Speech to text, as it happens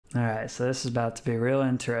Alright, so this is about to be real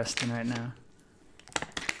interesting right now.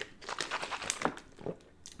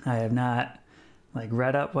 I have not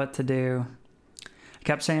read up what to do. I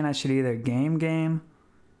kept saying I should either game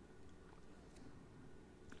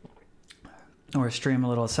or stream a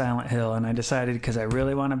little Silent Hill, and I decided because I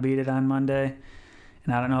really want to beat it on Monday,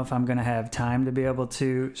 and I don't know if I'm going to have time to be able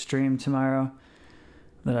to stream tomorrow,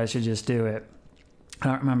 that I should just do it. I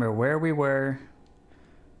don't remember where we were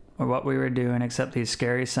or what we were doing except these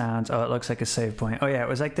scary sounds. Oh, it looks like a save point. Oh yeah, it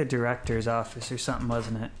was like the director's office or something,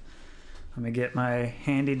 wasn't it? Let me get my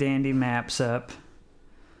handy dandy maps up.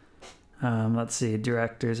 Let's see,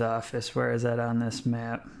 director's office. Where is that on this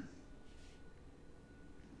map?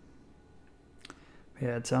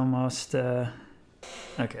 Yeah, it's almost, okay,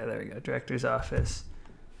 there we go, director's office.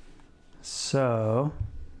 So,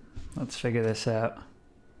 let's figure this out.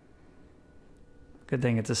 Good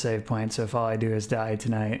thing it's a save point, so if all I do is die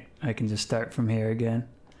tonight, I can just start from here again.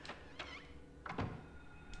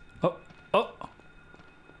 Oh!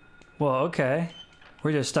 Well, okay.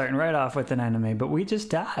 We're just starting right off with an enemy, but we just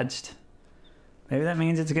dodged. Maybe that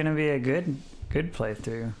means it's gonna be a good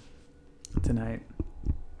playthrough tonight.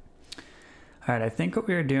 Alright, I think what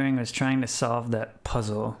we were doing was trying to solve that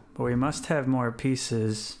puzzle, but we must have more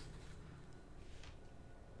pieces.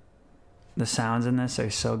 The sounds in this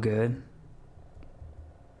are so good.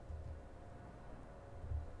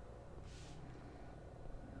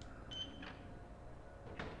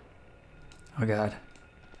 Oh god.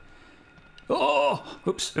 Oh!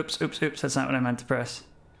 Oops, that's not what I meant to press.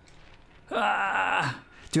 Ah!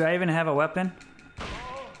 Do I even have a weapon?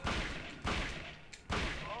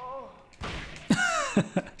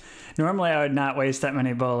 Normally I would not waste that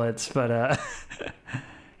many bullets, but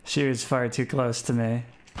she was far too close to me.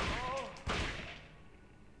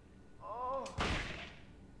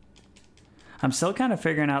 I'm still kind of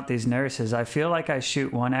figuring out these nurses. I feel like I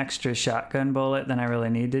shoot one extra shotgun bullet than I really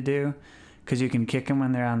need to do, because you can kick them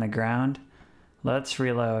when they're on the ground. Let's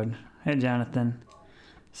reload. Hey Jonathan.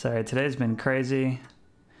 Sorry, today's been crazy.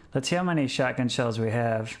 Let's see how many shotgun shells we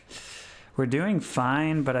have. We're doing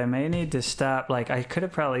fine, but I may need to stop. I could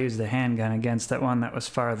have probably used the handgun against that one that was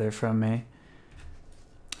farther from me.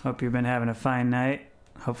 Hope you've been having a fine night.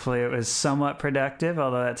 Hopefully it was somewhat productive,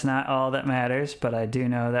 although that's not all that matters, but I do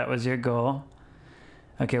know that was your goal.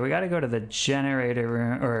 Okay, we gotta go to the generator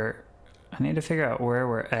room, or I need to figure out where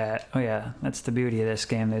we're at. Oh yeah, that's the beauty of this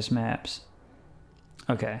game, there's maps.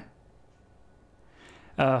 Okay.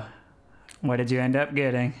 Oh, what did you end up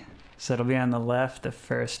getting? So it'll be on the left, the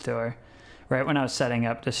first door. Right when I was setting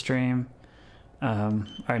up to stream,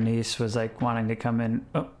 our niece was wanting to come in.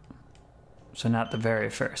 Oh, so not the very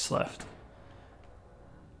first left.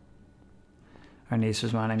 Our niece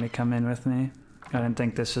was wanting to come in with me. I didn't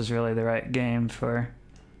think this was really the right game for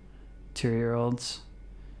 2-year-olds.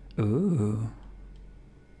 Ooh.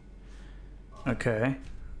 Okay.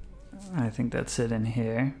 I think that's it in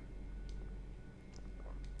here.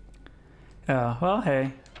 Oh, well,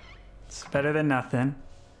 hey. It's better than nothing.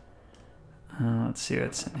 Let's see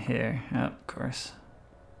what's in here. Oh, of course.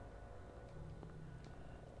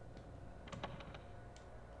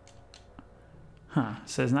 Huh,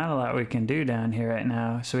 so there's not a lot we can do down here right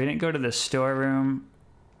now. So we didn't go to the storeroom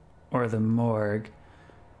or the morgue.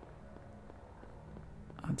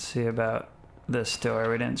 Let's see about this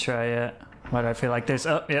door. We didn't try yet. Why do I feel like there's...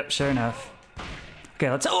 Oh, yep, sure enough.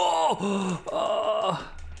 Okay, let's... Oh! Oh!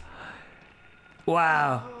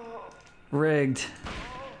 Wow. Rigged.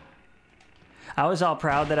 I was all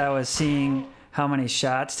proud that I was seeing how many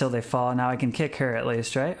shots till they fall. Now I can kick her at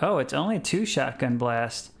least, right? Oh, it's only 2 shotgun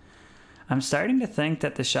blasts. I'm starting to think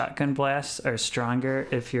that the shotgun blasts are stronger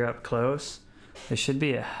if you're up close. There should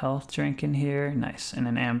be a health drink in here. Nice. And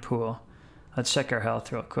an ampoule. Let's check our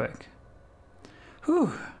health real quick.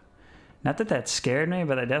 Whew. Not that that scared me,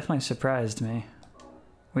 but that definitely surprised me.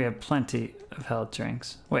 We have plenty of health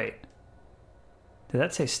drinks. Wait. Did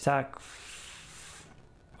that say stock?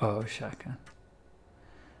 Oh, shotgun.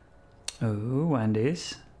 Ooh,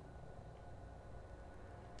 Wendy's.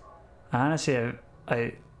 Honestly,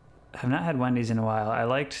 I have not had Wendy's in a while. I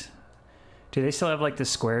liked... Do they still have the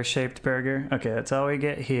square-shaped burger? Okay, that's all we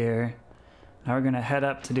get here. Now we're going to head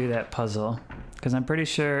up to do that puzzle. Because I'm pretty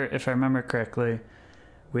sure, if I remember correctly,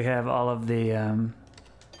 we have all of the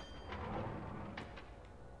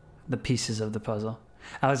pieces of the puzzle.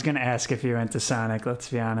 I was going to ask if you went to Sonic, let's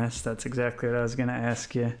be honest. That's exactly what I was going to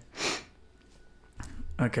ask you.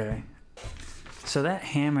 Okay. So that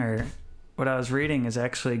hammer, what I was reading, is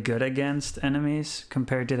actually good against enemies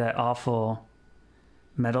compared to that awful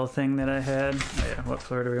metal thing that I had. Oh yeah, what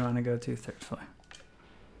floor do we want to go to? 3rd floor.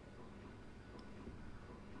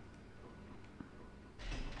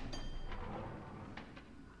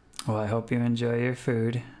 Well, I hope you enjoy your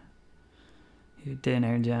food. Your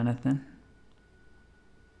dinner, Jonathan.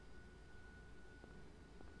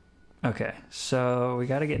 Okay, so we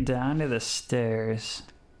got to get down to the stairs.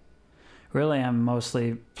 Really, I'm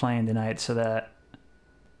mostly playing tonight, so that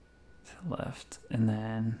to the left, and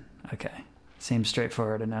then okay, seems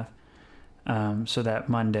straightforward enough. So that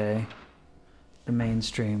Monday, the main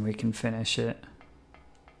stream, we can finish it.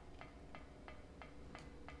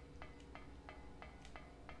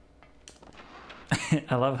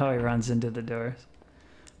 I love how he runs into the doors.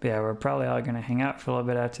 But yeah, we're probably all gonna hang out for a little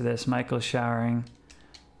bit after this. Michael's showering.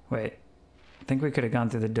 Wait, I think we could have gone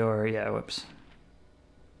through the door. Yeah, whoops.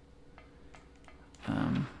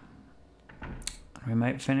 We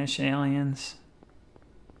might finish Aliens.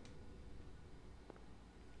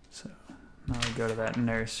 So now we go to that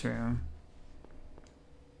nurse room.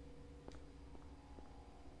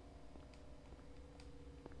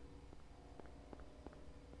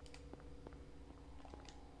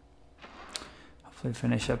 Hopefully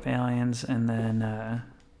finish up Aliens, and then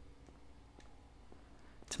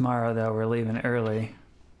tomorrow though we're leaving early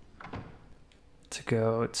to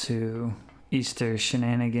go to Easter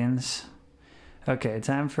shenanigans. Okay,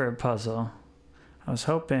 time for a puzzle. I was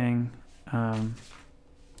hoping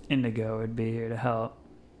Indigo would be here to help.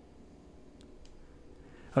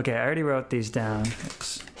 Okay, I already wrote these down.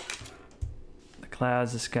 Oops. The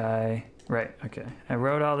clouds, the sky. Right, okay. I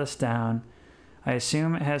wrote all this down. I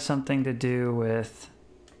assume it has something to do with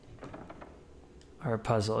our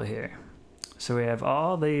puzzle here. So we have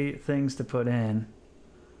all the things to put in.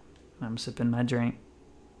 I'm sipping my drink.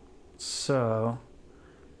 So,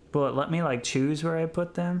 will it let me like choose where I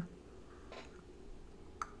put them?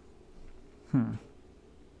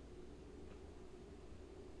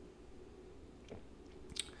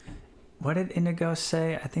 What did Indigo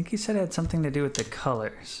say? I think he said it had something to do with the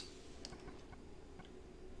colors.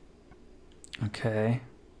 Okay.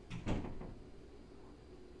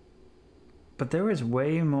 But there was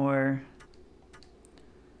way more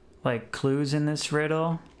like clues in this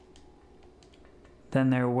riddle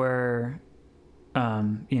than there were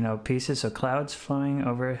you know, pieces. So clouds flowing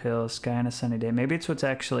over a hill, sky on a sunny day. Maybe it's what's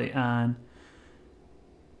actually on.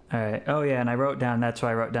 All right. Oh yeah, and I wrote down, that's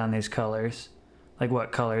why I wrote down these colors. Like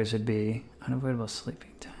what colors would be unavoidable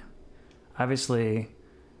sleeping time. Obviously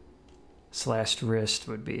slashed wrist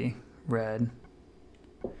would be red.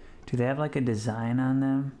 Do they have like a design on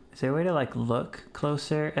them? Is there a way to like look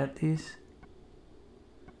closer at these?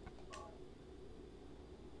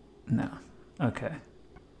 No. Okay.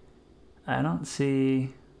 I don't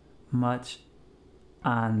see much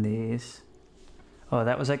on these. Oh,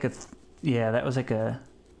 that was like a yeah, that was like a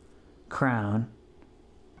crown.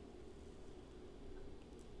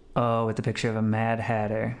 Oh, with the picture of a Mad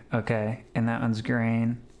Hatter. Okay, and that one's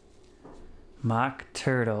green. Mock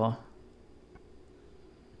turtle.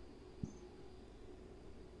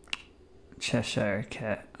 Cheshire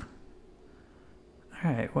cat.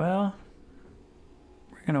 Alright, well,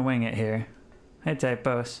 we're gonna wing it here. Hey,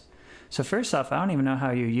 typos. So first off, I don't even know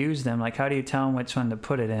how you use them. Like, how do you tell them which one to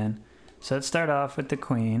put it in? So let's start off with the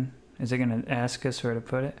queen. Is it gonna ask us where to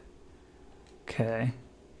put it? Okay.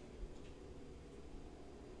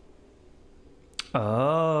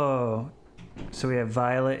 Oh, so we have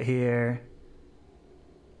violet here.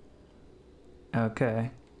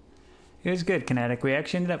 Okay. It was good, Kinetic. We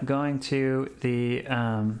actually ended up going to the,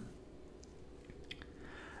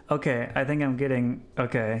 okay, I think I'm getting,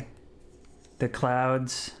 okay, the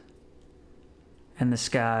clouds and the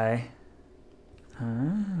sky.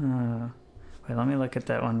 Oh. Wait, let me look at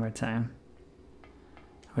that one more time.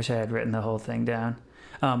 I wish I had written the whole thing down.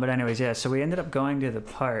 But anyways, yeah, so we ended up going to the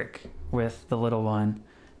park with the little one,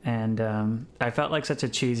 and I felt like such a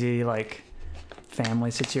cheesy, like,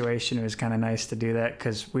 family situation. It was kind of nice to do that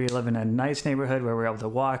because we live in a nice neighborhood where we're able to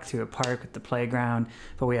walk to a park with the playground,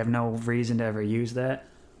 but we have no reason to ever use that.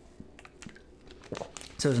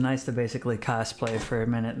 So it was nice to basically cosplay for a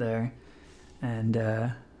minute there and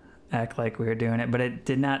act like we were doing it, but it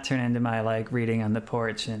did not turn into my like reading on the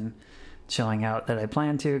porch and chilling out that I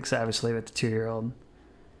planned to, because obviously with the 2-year-old.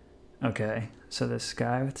 Okay, so the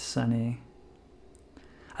sky with sunny.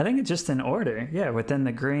 I think it's just in order. Yeah, within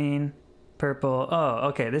the green, purple. Oh,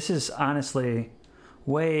 okay, this is honestly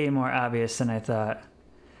way more obvious than I thought.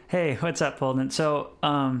 Hey, what's up, Holden? So,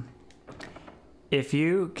 if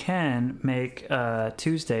you can make a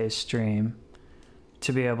Tuesday stream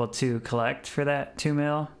to be able to collect for that 2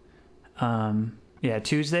 mil, yeah,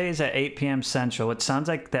 Tuesdays at 8 p.m. Central, which sounds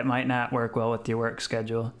like that might not work well with your work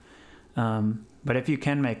schedule. But if you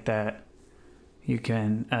can make that, you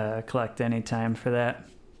can collect any time for that.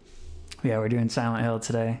 Yeah, we're doing Silent Hill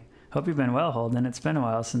today. Hope you've been well, Holden. It's been a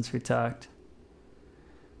while since we talked.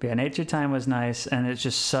 But yeah, nature time was nice, and it's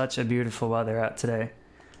just such a beautiful weather out today.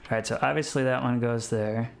 All right, so obviously that one goes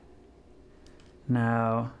there.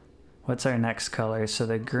 Now, what's our next color? So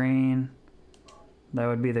the green, that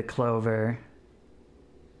would be the clover.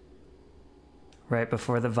 Right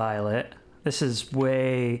before the violet. This is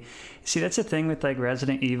way... See, that's the thing with like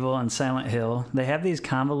Resident Evil and Silent Hill. They have these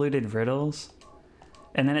convoluted riddles.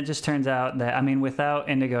 And then it just turns out that, I mean, without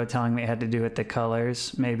Indigo telling me it had to do with the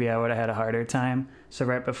colors, maybe I would have had a harder time. So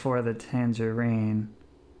right before the tangerine,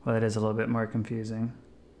 well, it is a little bit more confusing.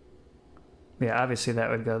 Yeah, obviously that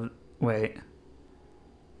would go... Wait.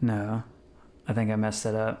 No. I think I messed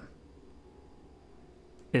it up.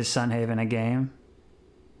 Is Sunhaven a game?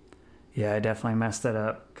 Yeah, I definitely messed that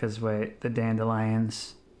up. Because, wait, the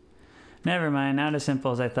dandelions. Never mind, not as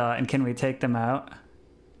simple as I thought. And can we take them out?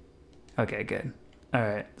 Okay, good.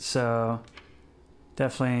 Alright, so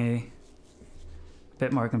definitely a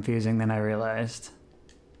bit more confusing than I realized.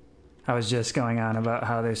 I was just going on about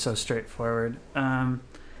how they're so straightforward. Alright,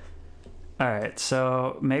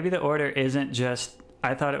 so maybe the order isn't just...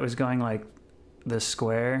 I thought it was going like the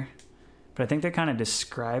square, but I think they're kind of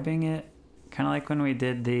describing it. Kind of like when we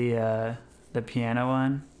did the piano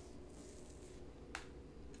one.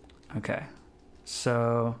 Okay,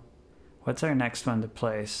 so what's our next one to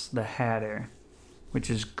place? The Hatter. Which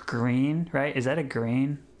is green, right? Is that a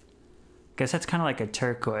green? Guess that's kind of like a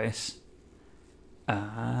turquoise.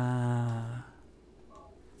 Ah.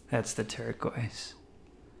 That's the turquoise.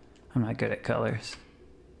 I'm not good at colors.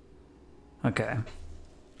 Okay.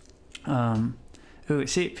 Ooh,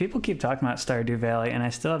 see, people keep talking about Stardew Valley, and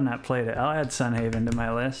I still have not played it. I'll add Sunhaven to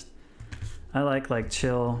my list. I like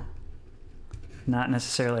chill, not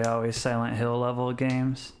necessarily always Silent Hill level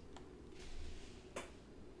games.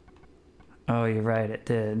 Oh, you're right, it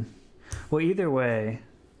did. Well, either way...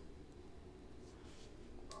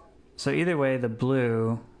 So either way, the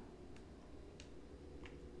blue...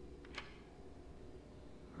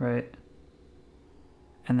 Right?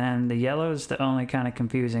 And then the yellow is the only kind of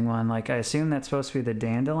confusing one. Like, I assume that's supposed to be the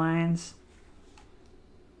dandelions?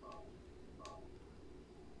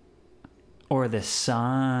 Or the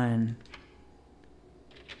sun.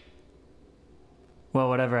 Well,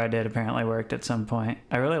 whatever I did apparently worked at some point.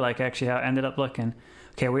 I really like actually how it ended up looking.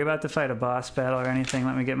 Okay, are we about to fight a boss battle or anything?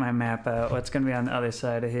 Let me get my map out. What's going to be on the other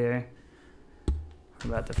side of here?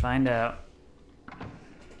 We're about to find out.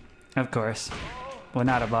 Of course. Well,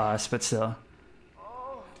 not a boss, but still.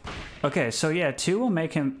 Okay, so yeah, 2 will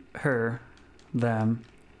make them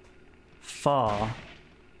fall.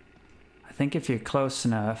 I think if you're close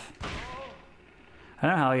enough. I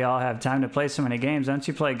don't know how y'all have time to play so many games. Don't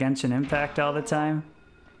you play Genshin Impact all the time?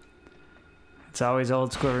 It's always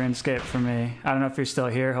old school RuneScape for me. I don't know if you're still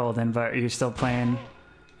here, Holden, but are you still playing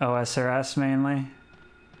OSRS mainly?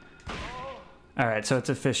 Alright, so it's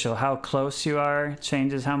official. How close you are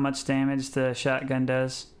changes how much damage the shotgun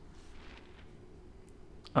does.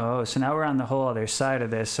 Oh, so now we're on the whole other side of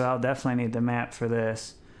this, so I'll definitely need the map for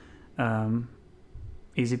this.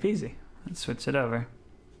 Easy peasy. Let's switch it over.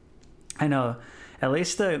 I know, at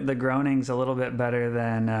least the groaning's a little bit better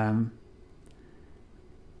than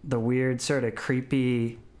the weird sort of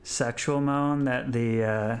creepy sexual moan that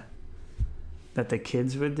the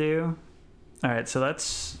kids would do. Alright, so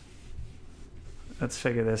let's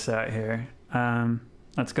figure this out here.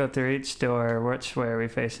 Let's go through each door. Which way are we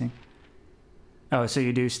facing? Oh, so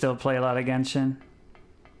you do still play a lot of Genshin?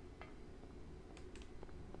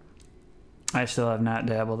 I still have not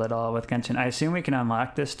dabbled at all with Genshin. I assume we can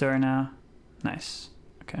unlock this door now. Nice.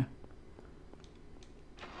 Okay.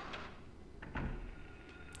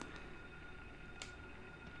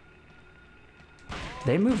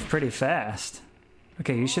 They move pretty fast.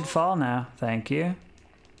 Okay, you should fall now. Thank you.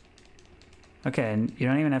 Okay, and you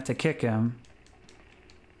don't even have to kick him.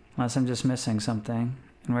 Unless I'm just missing something.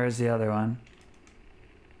 And where's the other one?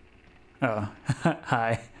 Oh,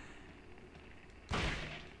 hi.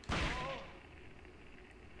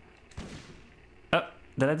 Oh,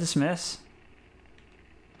 did I just miss?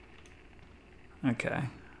 Okay.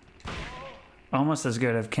 Almost as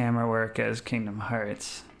good of camera work as Kingdom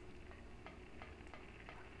Hearts.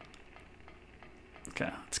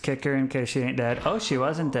 Okay, let's kick her in case she ain't dead. Oh, she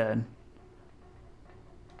wasn't dead.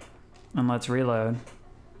 And let's reload.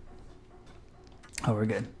 Oh, we're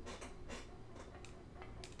good.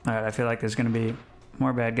 Alright, I feel like there's going to be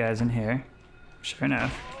more bad guys in here. Sure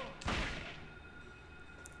enough.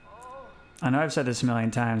 I know I've said this a million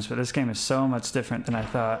times, but this game is so much different than I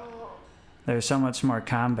thought. There's so much more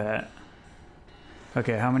combat.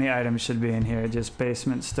 Okay, how many items should be in here? Just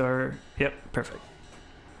basement store? Yep, perfect.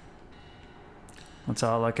 Let's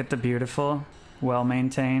all look at the beautiful,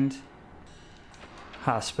 well-maintained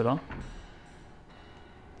hospital.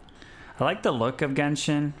 I like the look of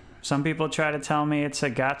Genshin. Some people try to tell me it's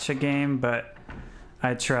a gacha game, but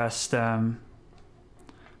I trust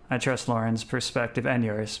Lauren's perspective and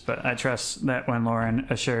yours, but I trust that when Lauren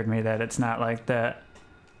assured me that it's not like that.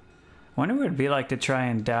 I wonder what it'd be like to try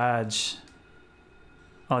and dodge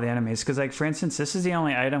all the enemies. Because, like, for instance, this is the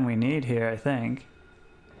only item we need here, I think.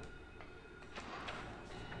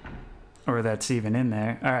 Or that's even in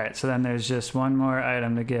there. Alright, so then there's just one more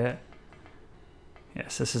item to get.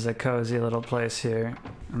 Yes, this is a cozy little place here.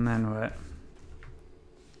 And then what?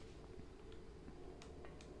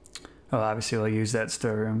 Oh, obviously we'll use that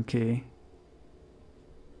storeroom key.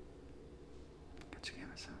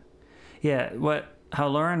 Yeah, how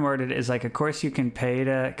Lauren worded it is like, of course you can pay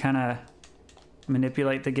to kind of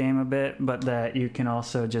manipulate the game a bit, but that you can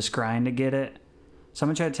also just grind to get it.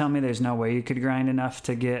 Someone tried to tell me there's no way you could grind enough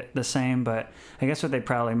to get the same, but I guess what they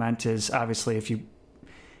probably meant is, obviously, if you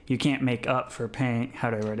can't make up for paying, how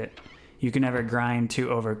do I word it? You can never grind to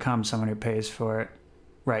overcome someone who pays for it.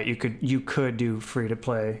 Right, you could do free to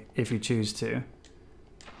play if you choose to.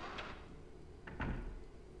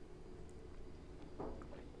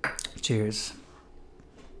 Cheers.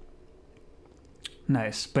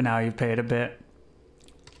 Nice, but now you've paid a bit.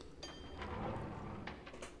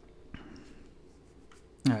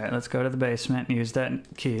 Alright, let's go to the basement and use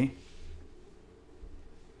that key.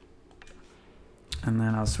 And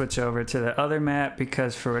then I'll switch over to the other map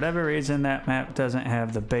because for whatever reason that map doesn't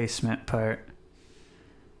have the basement part.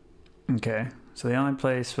 Okay, so the only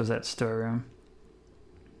place was that storeroom.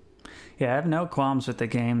 Yeah, I have no qualms with the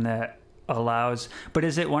game that allows... But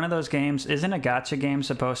is it one of those games... Isn't a gacha game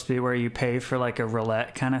supposed to be where you pay for like a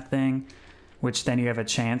roulette kind of thing? Which then you have a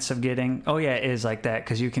chance of getting... Oh yeah, it is like that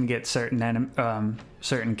because you can get certain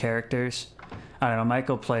characters. I don't know,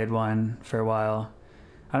 Michael played one for a while.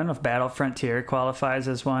 I don't know if Battle Frontier qualifies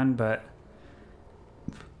as one, but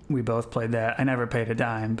we both played that. I never paid a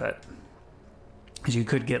dime, but you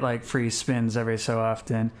could get like free spins every so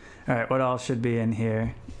often. All right, what all should be in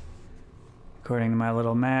here? According to my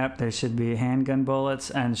little map, there should be handgun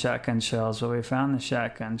bullets and shotgun shells. Well, we found the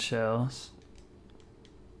shotgun shells.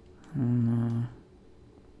 There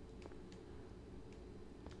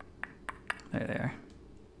they are.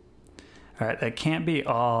 All right, that can't be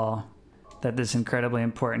all that this incredibly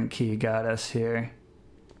important key got us here.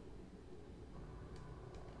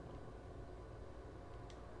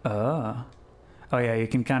 Oh. Oh yeah, you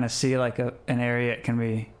can kind of see like an area it can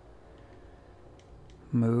be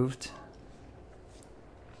moved.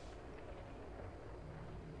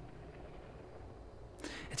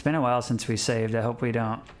 It's been a while since we saved. I hope we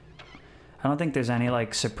don't. I don't think there's any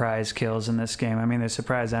like surprise kills in this game. I mean, there's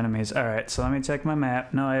surprise enemies. All right, so let me check my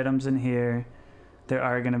map. No items in here. There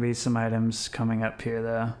are going to be some items coming up here,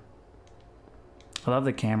 though. I love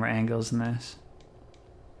the camera angles in this.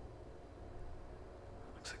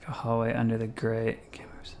 Looks like a hallway under the grate.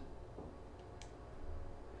 Cameras.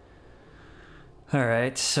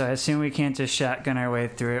 Alright, so I assume we can't just shotgun our way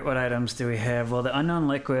through it. What items do we have? Well, the unknown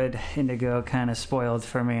liquid indigo kind of spoiled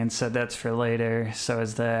for me and said that's for later. So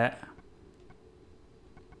is that.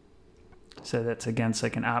 So that's against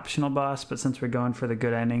like an optional boss, but since we're going for the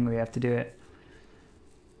good ending, we have to do it.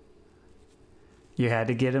 You had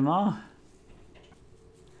to get them all?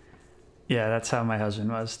 Yeah, that's how my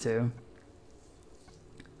husband was too.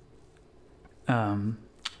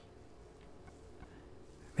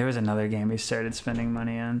 There was another game we started spending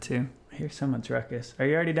money on too. I hear so much ruckus. Are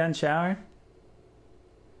you already done showering?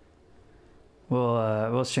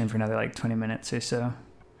 We'll stream for another like 20 minutes or so.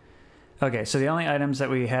 Okay, so the only items that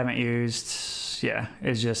we haven't used, yeah,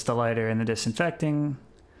 is just the lighter and the disinfecting.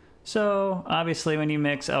 So obviously when you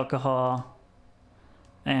mix alcohol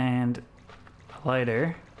and a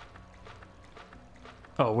lighter,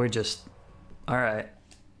 oh, we're just, all right.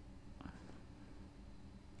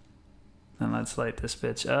 Then let's light this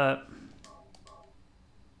bitch up.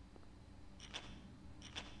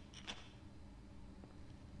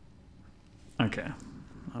 Okay,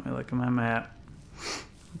 let me look at my map.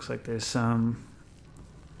 Looks like there's some,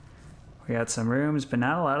 we got some rooms, but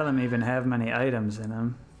not a lot of them even have many items in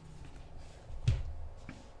them.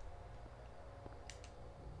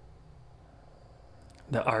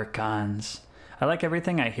 The Archons. I like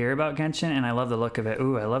everything I hear about Genshin, and I love the look of it.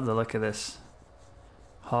 Ooh, I love the look of this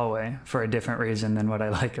hallway for a different reason than what I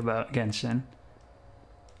like about Genshin.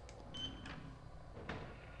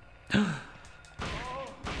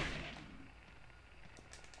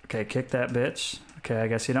 Okay, kick that bitch. Okay, I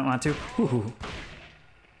guess you don't want to. Ooh.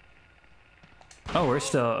 Oh, we're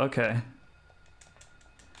still, okay.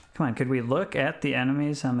 Come on, could we look at the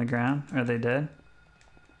enemies on the ground? Are they dead?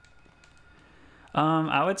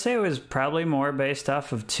 I would say it was probably more based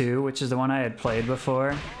off of 2, which is the one I had played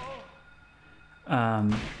before.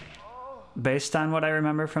 Based on what I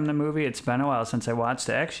remember from the movie, it's been a while since I watched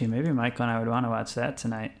it. Actually, maybe Michael and I would want to watch that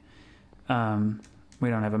tonight. We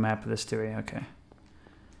don't have a map of this, do we? Okay.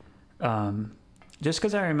 Just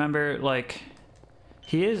because I remember, like,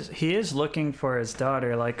 he is looking for his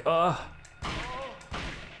daughter, like, oh,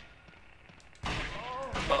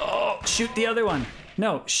 shoot the other one.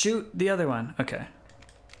 No, shoot the other one. Okay.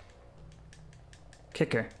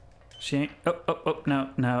 Kick her. She ain't, oh,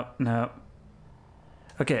 no.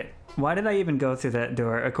 Okay, why did I even go through that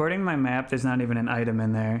door? According to my map, there's not even an item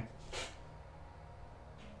in there.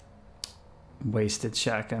 Wasted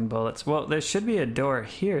shotgun bullets. Well, there should be a door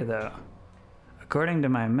here, though. According to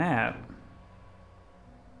my map.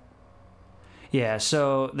 Yeah,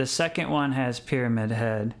 so the second one has Pyramid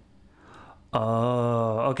Head.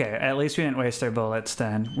 Oh, okay. At least we didn't waste our bullets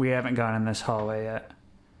then. We haven't gone in this hallway yet.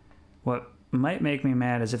 What might make me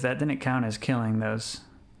mad is if that didn't count as killing those.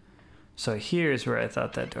 So here's where I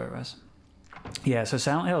thought that door was. Yeah, so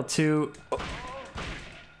Silent Hill 2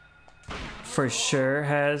 for sure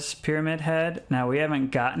has Pyramid Head. Now, we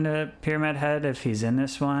haven't gotten to Pyramid Head if he's in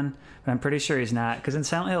this one, but I'm pretty sure he's not. Because in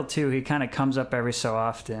Silent Hill 2, he kind of comes up every so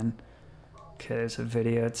often. Okay, there's a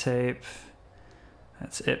videotape.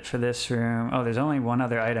 That's it for this room. Oh, there's only one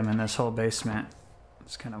other item in this whole basement.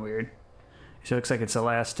 It's kind of weird. It looks like it's the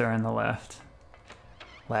last door on the left.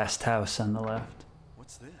 Last house on the left.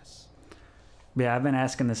 What's this? Yeah, I've been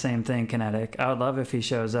asking the same thing, Kinetic. I would love if he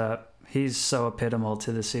shows up. He's so epitomal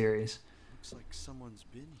to the series. Looks like someone's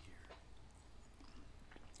been here.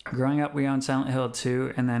 Growing up, we owned Silent Hill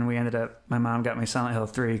 2, and then we ended up, my mom got me Silent Hill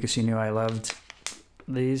 3 because she knew I loved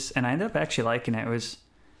these, and I ended up actually liking it. It was,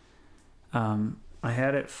 I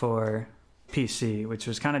had it for PC, which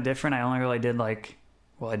was kind of different. I only really did like,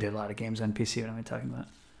 well, I did a lot of games on PC. What am I talking about?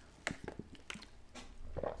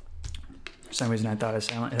 For some reason, I thought of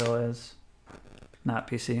Silent Hill as not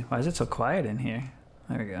PC. Why is it so quiet in here?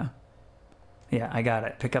 There we go. Yeah, I got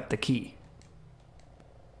it. Pick up the key.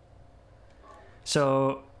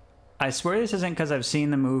 So, I swear this isn't because I've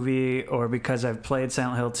seen the movie or because I've played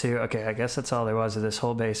Silent Hill 2. Okay, I guess that's all there was of this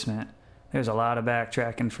whole basement. There's a lot of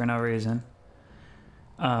backtracking for no reason.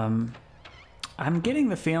 I'm getting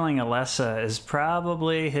the feeling Alessa is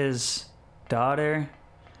probably his daughter,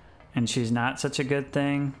 and she's not such a good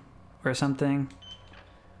thing or something.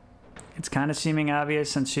 It's kind of seeming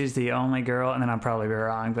obvious since she's the only girl, and then I'll probably be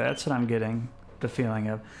wrong, but that's what I'm getting the feeling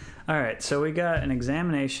of. All right, so we got an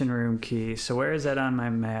examination room key. So where is that on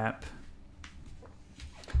my map?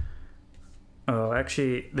 Oh,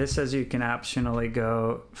 actually, this says you can optionally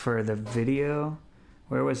go for the video.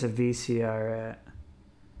 Where was the VCR at?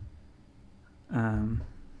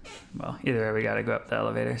 Well, either way, we gotta go up the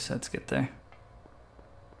elevator, so let's get there.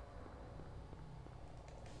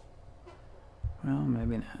 Well,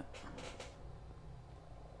 maybe not.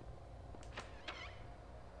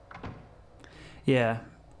 Yeah.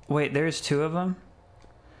 Wait, there's 2 of them?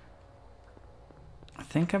 I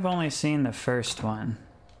think I've only seen the first one.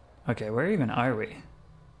 Okay, where even are we?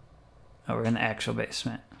 Oh, we're in the actual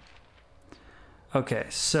basement. Okay,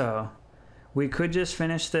 so we could just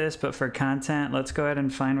finish this, but for content, let's go ahead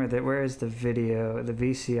and find where is the video, the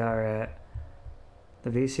VCR at? The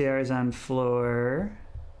VCR is on floor...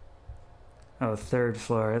 Oh, 3rd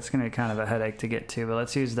floor. It's going to be kind of a headache to get to, but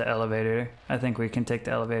let's use the elevator. I think we can take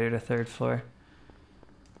the elevator to 3rd floor.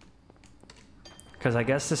 Because I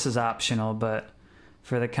guess this is optional, but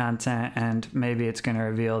for the content, and maybe it's going to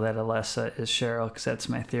reveal that Alessa is Cheryl, because that's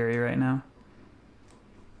my theory right now.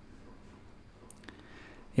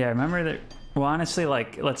 Yeah, remember that... Well, honestly,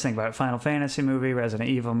 like, let's think about it. Final Fantasy movie, Resident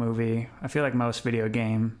Evil movie. I feel like most video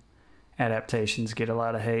game adaptations get a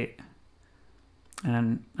lot of hate.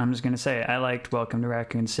 And I'm just going to say, I liked Welcome to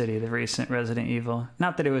Raccoon City, the recent Resident Evil.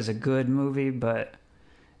 Not that it was a good movie, but...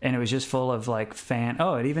 And it was just full of, like,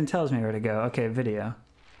 Oh, it even tells me where to go. Okay, video.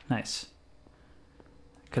 Nice.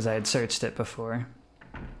 Because I had searched it before.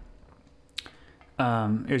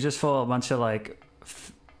 It was just full of a bunch of, like,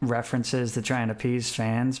 references to try and appease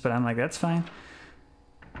fans. But I'm like, that's fine.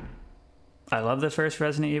 I love the first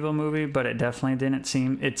Resident Evil movie, but it definitely didn't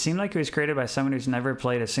seem... It seemed like it was created by someone who's never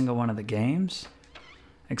played a single one of the games.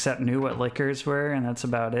 Except knew what liquors were, and that's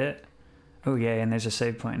about it. Oh, yeah, and there's a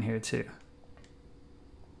save point in here, too.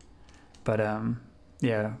 But,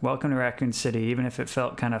 yeah, Welcome to Raccoon City, even if it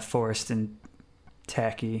felt kind of forced and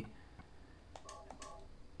tacky,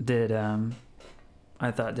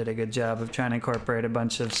 I thought did a good job of trying to incorporate a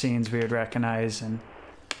bunch of scenes we would recognize and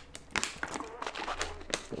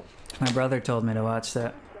My brother told me to watch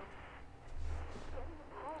that.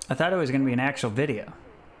 I thought it was going to be an actual video.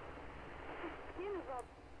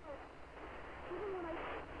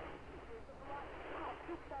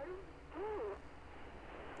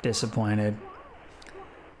 Disappointed.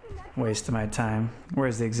 Waste of my time.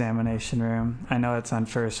 Where's the examination room? I know it's on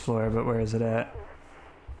first floor, but where is it at?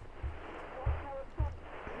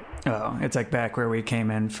 Oh, it's like back where we came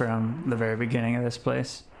in from the very beginning of this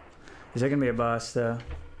place. Is there gonna be a boss though?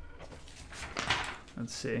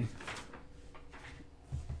 Let's see.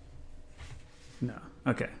 No.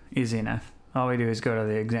 Okay, easy enough. All we do is go to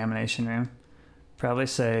the examination room. Probably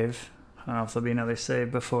save. I don't know if there'll be another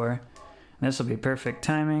save before. This will be perfect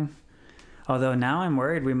timing. Although now I'm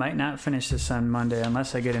worried we might not finish this on Monday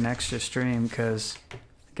unless I get an extra stream, because I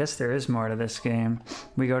guess there is more to this game.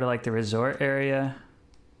 We go to like the resort area.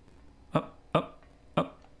 Oh, oh, oh.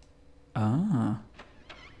 Ah.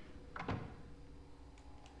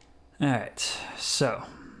 Alright, so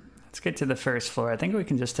let's get to the first floor. I think we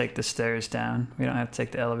can just take the stairs down. We don't have to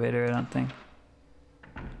take the elevator, I don't think.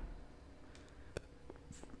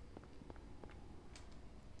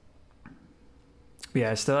 Yeah,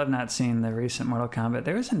 I still have not seen the recent Mortal Kombat.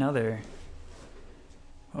 There was another...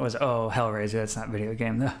 What was it? Oh, Hellraiser. That's not a video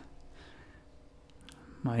game, though.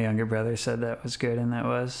 My younger brother said that was good, and that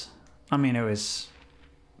was... I mean, it was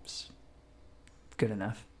good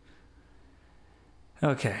enough.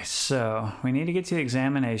 Okay, so we need to get to the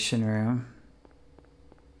examination room.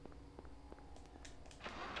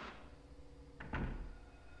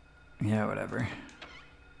 Yeah, whatever.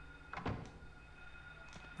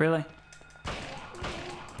 Really?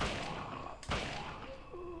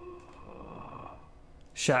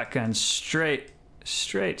 Shotgun straight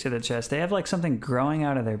to the chest. They have like something growing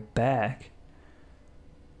out of their back.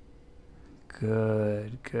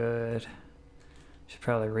 Good. Should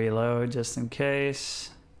probably reload just in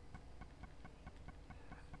case.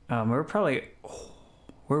 We're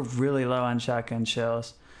really low on shotgun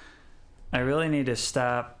shells. I really need to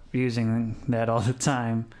stop using that all the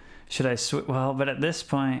time. Should I switch? Well, but at this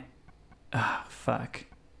point, fuck.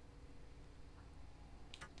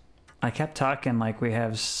 I kept talking like we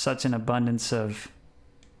have such an abundance of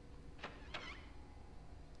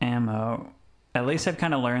ammo. At least I've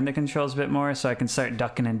kind of learned the controls a bit more, so I can start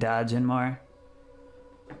ducking and dodging more.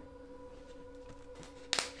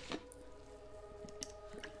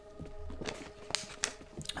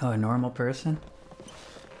 Oh, a normal person?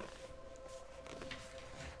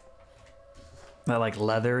 That like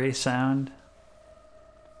leathery sound.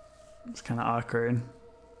 It's kind of awkward.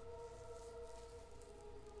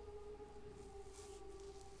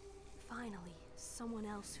 Someone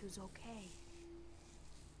else who's okay.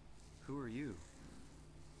 Who are you?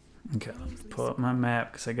 Okay, let's pull up my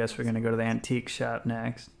map because I guess we're gonna go to the antique shop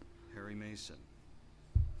next. Harry Mason.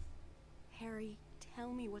 Harry,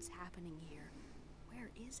 tell me what's happening here.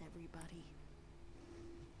 Where is everybody?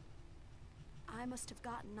 I must have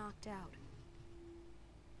gotten knocked out.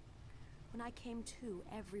 When I came to,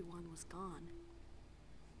 everyone was gone.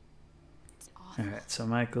 It's awful. Alright, so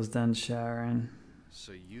Michael's done showering.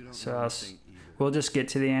 So you don't So know I'll anything either. we'll just get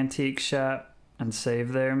to the antique shop and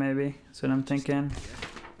save there, maybe. That's what I'm thinking.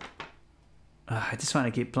 I just want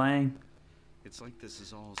to keep playing. It's like this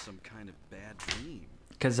is all some kind of bad dream.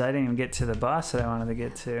 Because I didn't even get to the boss that I wanted to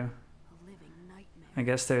get to. A living nightmare. I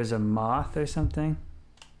guess there's a moth or something.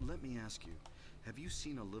 Let me ask you, have you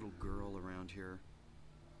seen a little girl around here?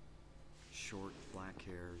 Short, black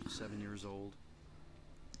hair, 7 years old?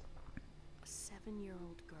 A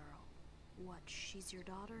 7-year-old girl. What, she's your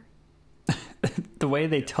daughter? The way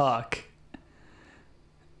they talk. A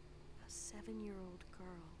 7-year-old girl.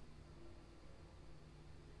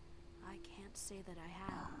 I can't say that I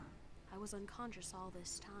have. I was unconscious all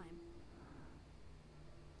this time.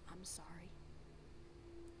 I'm sorry.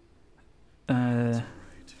 Right.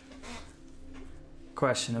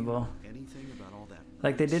 Questionable. Anything about all that?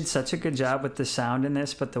 Like, they did such a good job with the sound in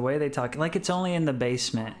this, but the way they talk, like it's only in the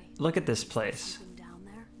basement. Look at this place. Something down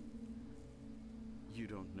there? You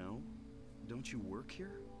don't know? Don't you work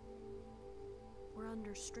here? We're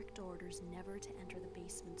under strict orders never to enter the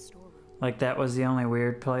basement storeroom, Like that was the only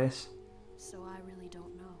weird place. so I really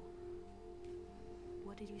don't know.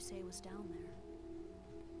 What did you say was down there?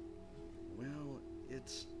 Well,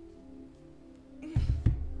 it's...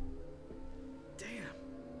 Damn!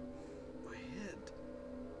 My head.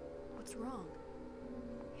 What's wrong?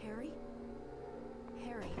 Harry?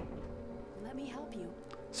 Harry, let me help you.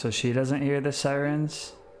 So she doesn't hear the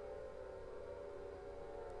sirens.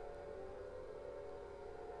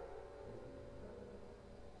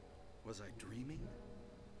 Was I dreaming?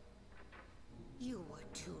 You were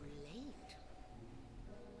too late.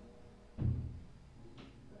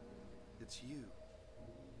 it's you.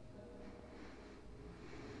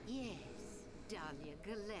 Yes, Dahlia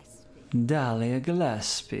Gillespie. Dahlia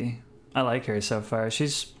Gillespie. I like her so far.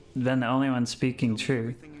 She's been the only one speaking Tell me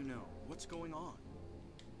truth. everything you know. What's going on?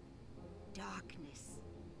 Darkness.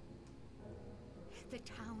 The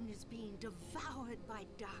town is being devoured by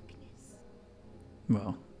darkness.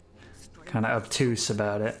 Well, kind of obtuse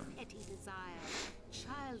about it. Petty desire,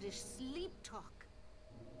 childish sleep talk.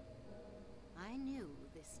 I knew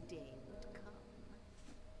this day would come.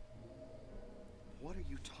 What are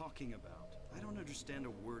you talking about? I don't understand a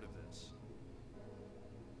word of this.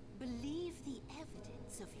 Believe the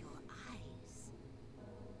evidence of your eyes.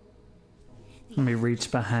 Let me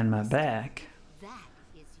reach behind my back. That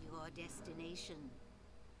is your destination.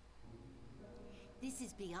 This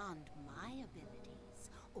is beyond my abilities.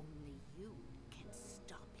 Only you can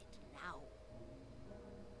stop it now.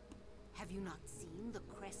 Have you not seen the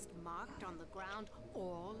crest marked on the ground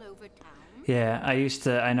all over town? Yeah, I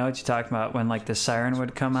know what you're talking about, when like the siren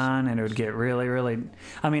would come on and it would get really, really,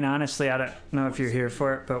 I mean, honestly, I don't know if you're here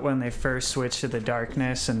for it, but when they first switched to the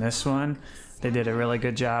darkness in this one, they did a really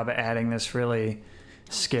good job of adding this really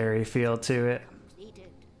scary feel to it. Completed.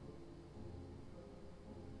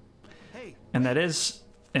 Hey, And that is,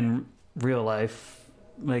 in real life,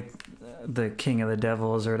 like the king of the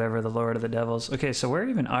devils or whatever, the lord of the devils. Okay, so where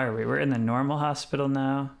even are we? We're in the normal hospital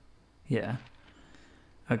now? Yeah.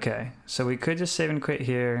 Okay, so we could just save and quit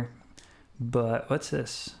here, but what's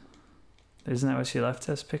this? Isn't that what she left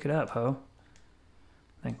us? Pick it up, ho.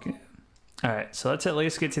 Thank you. Alright, so let's at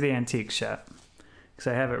least get to the antique shop, because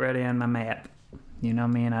I have it ready on my map. You know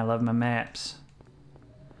me and I love my maps.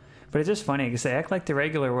 But it's just funny, because they act like the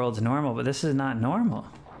regular world's normal, but this is not normal.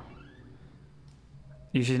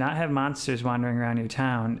 You should not have monsters wandering around your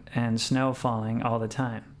town and snow falling all the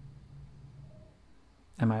time.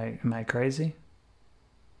 Am I crazy?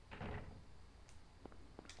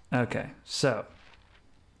 Okay, so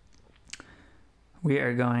we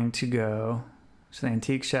are going to go. So the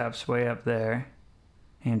antique shop's way up there.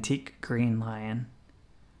 Antique Green Lion.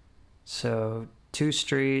 So 2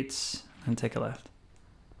 streets and take a left.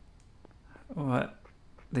 What?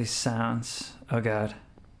 These sounds. Oh god.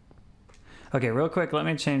 Okay, real quick, let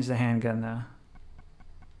me change the handgun though.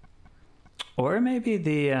 Or maybe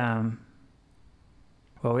the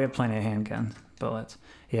well, we have plenty of handgun bullets.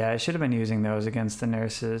 Yeah, I should have been using those against the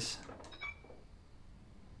nurses.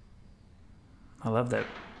 I love that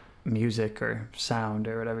music or sound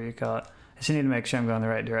or whatever you call it. I just need to make sure I'm going the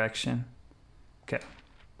right direction. Okay.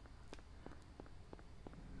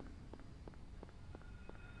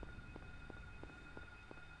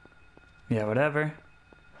 Yeah, whatever.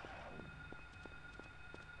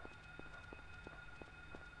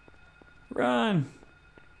 Run!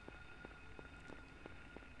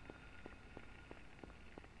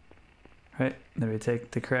 Right, did we take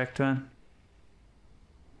the correct one?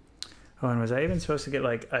 Oh, and was I even supposed to get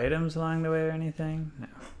like items along the way or anything? No.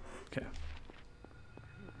 Okay.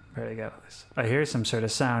 Where'd I go with this? I hear some sort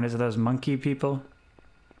of sound. Is it those monkey people?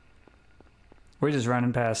 We're just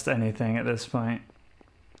running past anything at this point.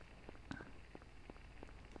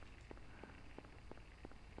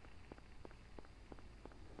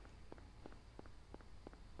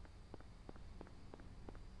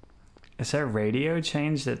 Is our radio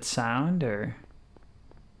changed its sound or?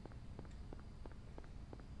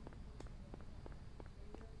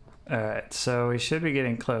 Alright, so we should be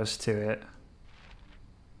getting close to it.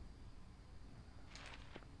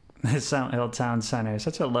 The Silent Hill Town Center.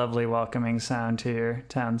 Such a lovely, welcoming sound to your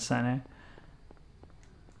town center.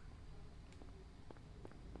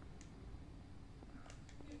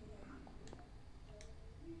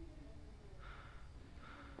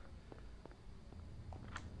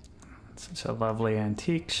 Such a lovely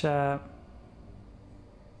antique shop.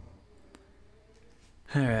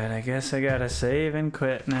 Alright, I guess I gotta save and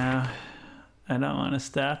quit now. I don't want to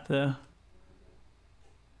stop though.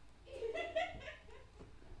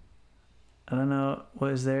 I don't know,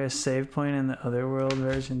 was there a save point in the Otherworld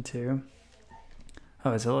version too?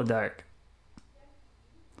 Oh, it's a little dark.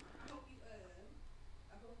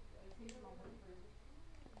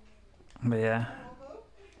 But yeah.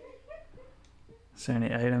 Is there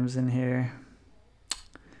any items in here?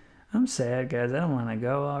 I'm sad, guys. I don't want to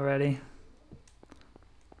go already.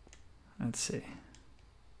 Let's see.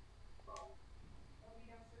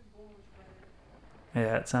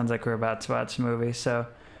 Yeah, it sounds like we're about to watch a movie. So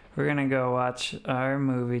we're going to go watch our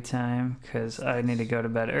movie time because I need to go to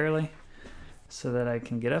bed early so that I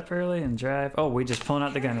can get up early and drive. Oh, we just pulling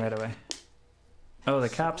out the gun right away. Oh, the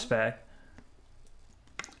cop's back.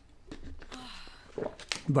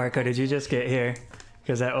 Barco, did you just get here?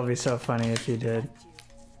 Because that will be so funny if you did.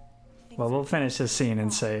 Well, we'll finish this scene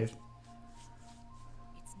and save.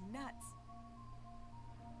 It's nuts.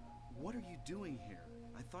 What are you doing here?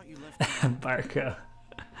 I thought you left. Barco.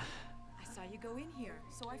 I saw you go in here,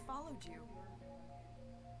 so I followed you.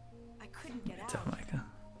 I couldn't get Tell out. Micah.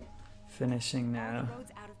 Finishing All now. the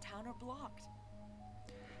roads out of town are blocked.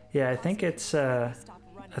 Yeah, I think it's I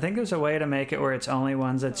think there's a way to make it where it's only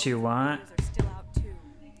ones that you want Are still out too.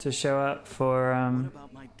 to show up for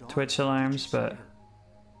About my daughter? Twitch alarms, Did you see but her?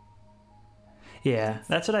 yeah,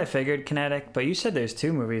 that's what I figured, Kinetic. But you said there's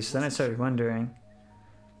 2 movies, so then I started wondering.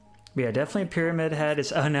 But yeah, definitely Pyramid Head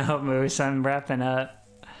is. Oh no, Moose, I'm wrapping up.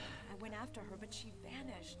 I went after her, but she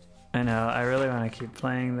vanished. I know, I really want to keep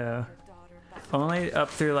playing though. Her daughter, but Only up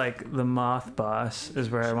through like the moth boss is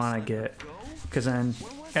where I want to get. Because then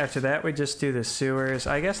after that we just do the sewers.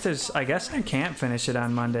 I guess I can't finish it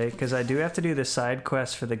on Monday because I do have to do the side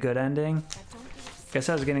quest for the good ending. I don't think it's, Guess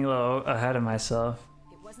I was getting a little ahead of myself.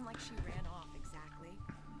 it wasn't like she ran off exactly.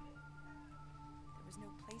 There was no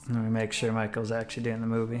place. Let me make sure Michael's actually doing the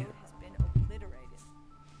movie. The road has been obliterated.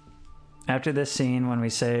 After this scene, when we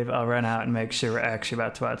save, I'll run out and make sure we're actually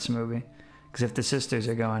about to watch the movie. Because if the sisters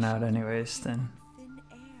are going out anyways, then... Thin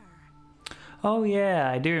air. Oh yeah,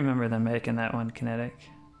 I do remember them making that one, Kinetic.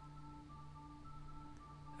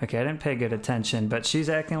 Okay, I didn't pay good attention, but she's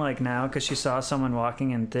acting like now because she saw someone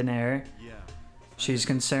walking in thin air. Yeah. She's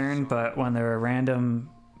concerned, but when there are random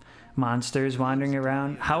monsters wandering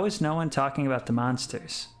around, how is no one talking about the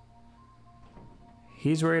monsters?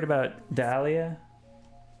 He's worried about Dahlia?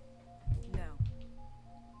 No.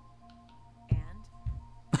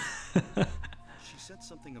 And She said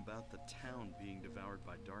something about the town being devoured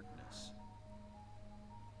by darkness.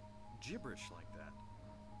 Gibberish like that.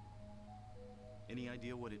 Any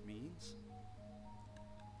idea what it means?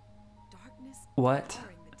 darkness. What?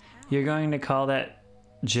 devouring the town. You're going to call that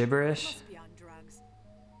gibberish? Must be on drugs.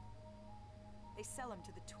 They sell them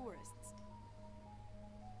to the tourists.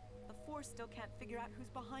 The Force still can't figure out who's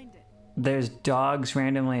behind it. There's dogs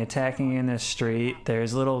randomly attacking you in the street.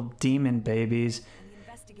 There's little demon babies. And the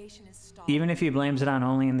investigation is stalled. Even if he blames it on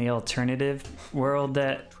only in the alternative world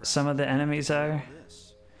that some of the enemies are.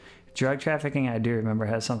 This. Drug trafficking, I do remember,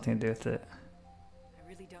 has something to do with it. I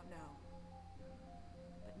really don't know.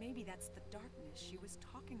 But maybe that's the darkness she was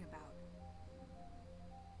talking about.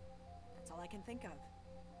 That's all I can think of.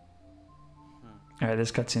 Alright,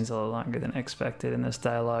 this cutscene's a little longer than expected, and this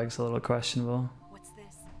dialogue's a little questionable. What's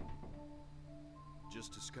this?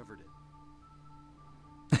 Just discovered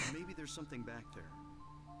it. Maybe there's something back there.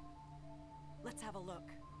 Let's have a look.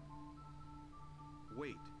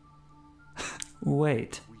 Wait.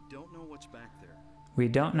 Wait, We don't know what's back there. we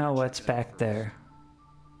don't know what's back there.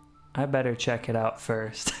 I better check it out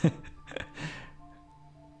first.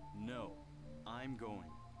 No. I'm going.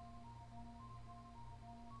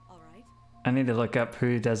 All right. I need to look up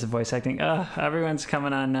who does the voice acting. Oh, everyone's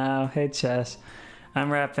coming on now. Hey, Chess. I'm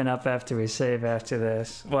wrapping up after we save after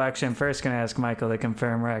this. Well, actually, I'm first going to ask Michael to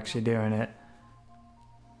confirm we're actually doing it.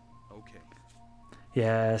 Okay.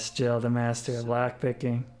 Yes, Jill, the master of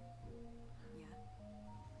lockpicking. Yeah.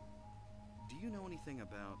 Do you know anything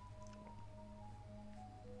about...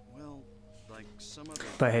 Well, like some of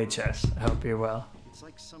But hey, Chess, I hope you're well. It's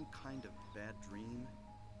like some kind of bad dream.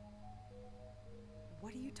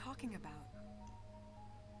 What are you talking about?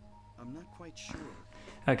 I'm not quite sure.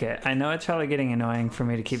 Okay, I know it's probably getting annoying for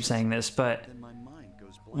me to keep saying this, but Then my mind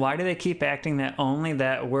goes blank. why do they keep acting that only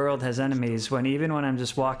that world has enemies when even when I'm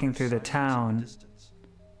just walking through the Silence in town, distance.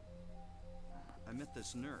 I met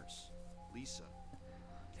this nurse, Lisa,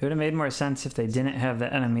 it would have made more sense if they didn't have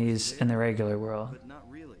the enemies in the regular world. but not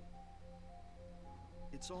really.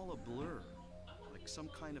 It's all a blur, like some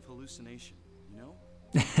kind of hallucination, you know?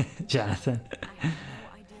 Jonathan, I have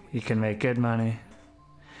no idea what you can make good money.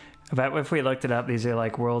 I bet if we looked it up, these are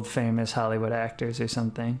like world famous Hollywood actors or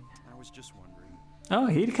something. I was just wondering. Oh,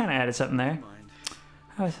 he kind of added something there.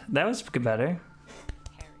 Mind. That was better. Harry.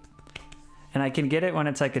 And I can get it when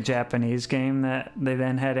it's like a Japanese game that they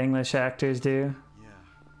then had English actors do. Yeah,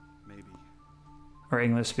 maybe. Or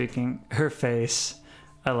English speaking. Her face.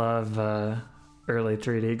 I love early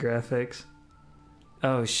 3D graphics.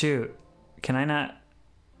 Oh, shoot. Can I not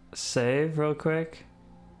save real quick?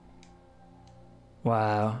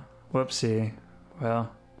 Wow. Whoopsie. Well.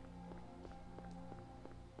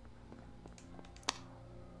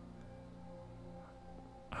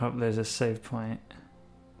 Hope there's a save point.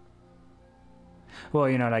 Well,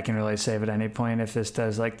 you know what? I can really save at any point if this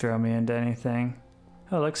does like throw me into anything.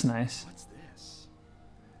 Oh, it looks nice. What's this?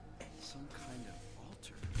 Some kind of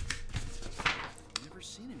altar. I've never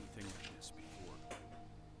seen anything like this before.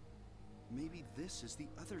 Maybe this is the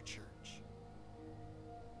other church.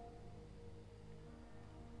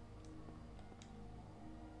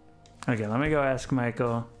 Okay, let me go ask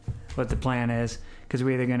Michael what the plan is, because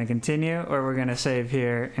we're either going to continue or we're going to save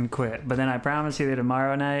here and quit. But then I promise either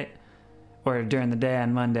tomorrow night or during the day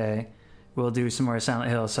on Monday, we'll do some more Silent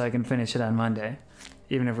Hill so I can finish it on Monday,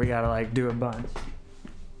 even if we got to like do a bunch.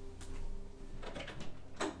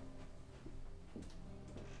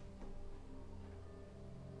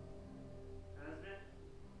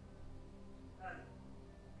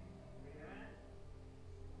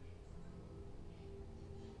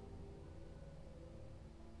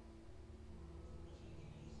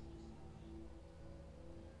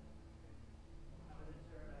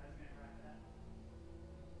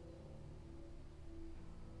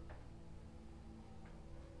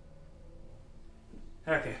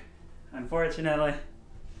 Okay, unfortunately,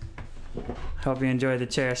 hope you enjoyed the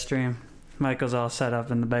chair stream. Michael's all set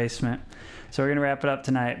up in the basement, so we're gonna wrap it up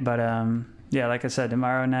tonight. But yeah, like I said,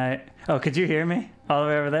 tomorrow night. Oh, could you hear me all the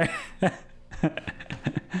way over there?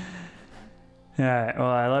 All right. Well,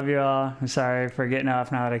 I love you all. I'm sorry for getting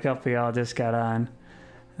off now that a couple of y'all just got on.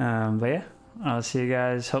 But yeah, I'll see you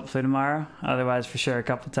guys hopefully tomorrow. Otherwise, for sure, a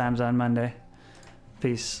couple times on Monday.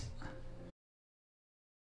 Peace.